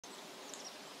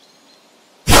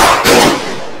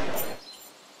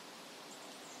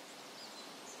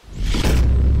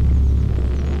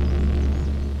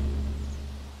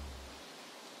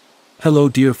Hello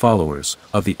dear followers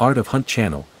of the Art of Hunt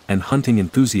channel and hunting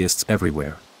enthusiasts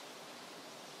everywhere.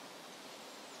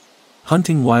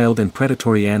 Hunting wild and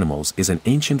predatory animals is an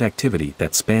ancient activity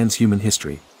that spans human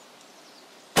history.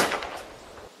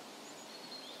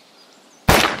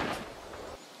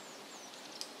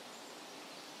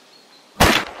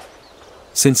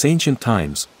 Since ancient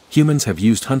times, humans have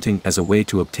used hunting as a way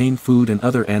to obtain food and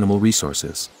other animal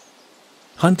resources.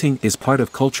 Hunting is part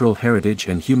of cultural heritage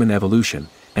and human evolution,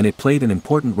 and it played an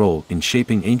important role in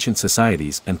shaping ancient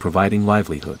societies and providing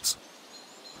livelihoods.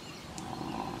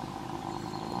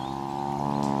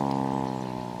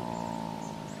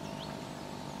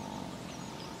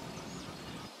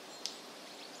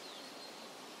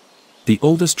 The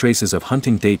oldest traces of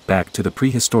hunting date back to the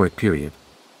prehistoric period,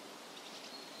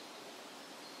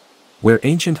 where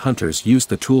ancient hunters used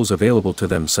the tools available to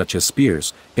them such as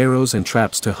spears, arrows and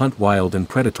traps to hunt wild and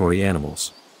predatory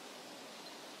animals.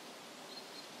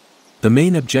 The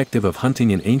main objective of hunting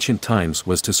in ancient times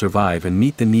was to survive and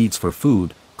meet the needs for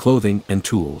food, clothing and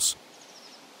tools.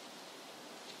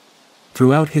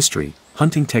 Throughout history,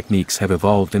 hunting techniques have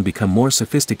evolved and become more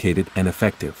sophisticated and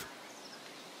effective.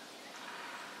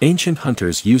 Ancient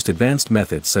hunters used advanced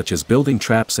methods such as building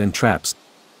traps and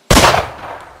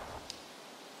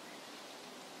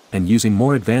using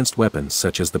more advanced weapons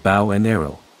such as the bow and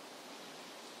arrow.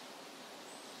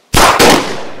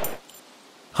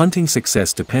 Hunting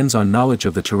success depends on knowledge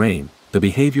of the terrain, the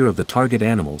behavior of the target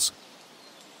animals,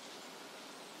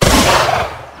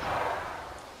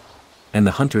 and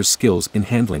the hunter's skills in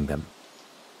handling them.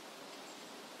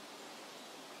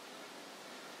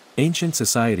 Ancient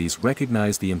societies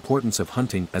recognized the importance of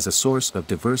hunting as a source of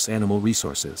diverse animal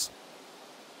resources.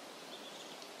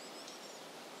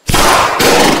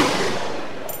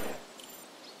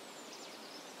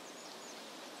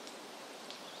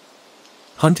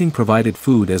 Hunting provided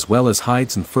food as well as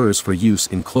hides and furs for use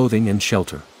in clothing and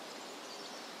shelter.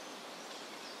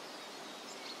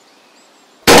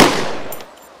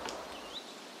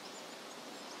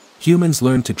 Humans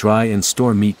learned to dry and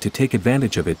store meat to take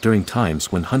advantage of it during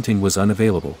times when hunting was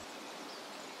unavailable.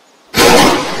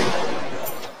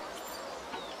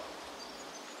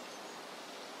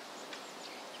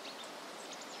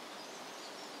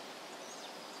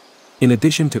 In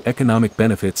addition to economic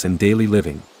benefits and daily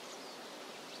living,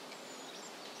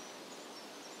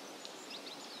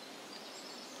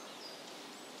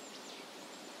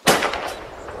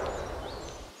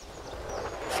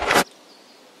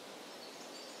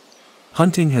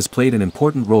 hunting has played an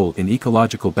important role in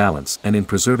ecological balance and in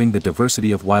preserving the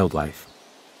diversity of wildlife.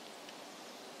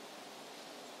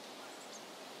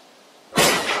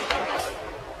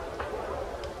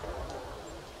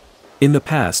 In the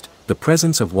past, the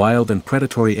presence of wild and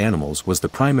predatory animals was the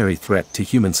primary threat to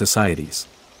human societies.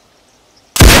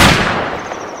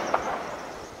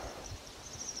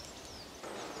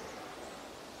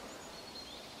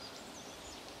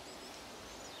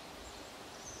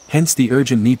 Hence the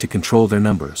urgent need to control their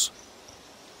numbers.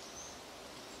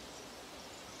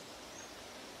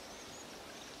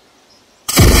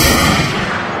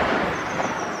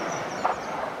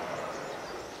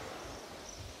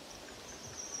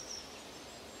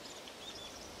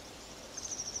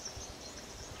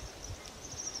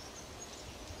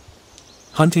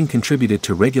 Hunting contributed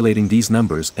to regulating these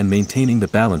numbers and maintaining the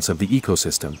balance of the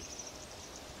ecosystem.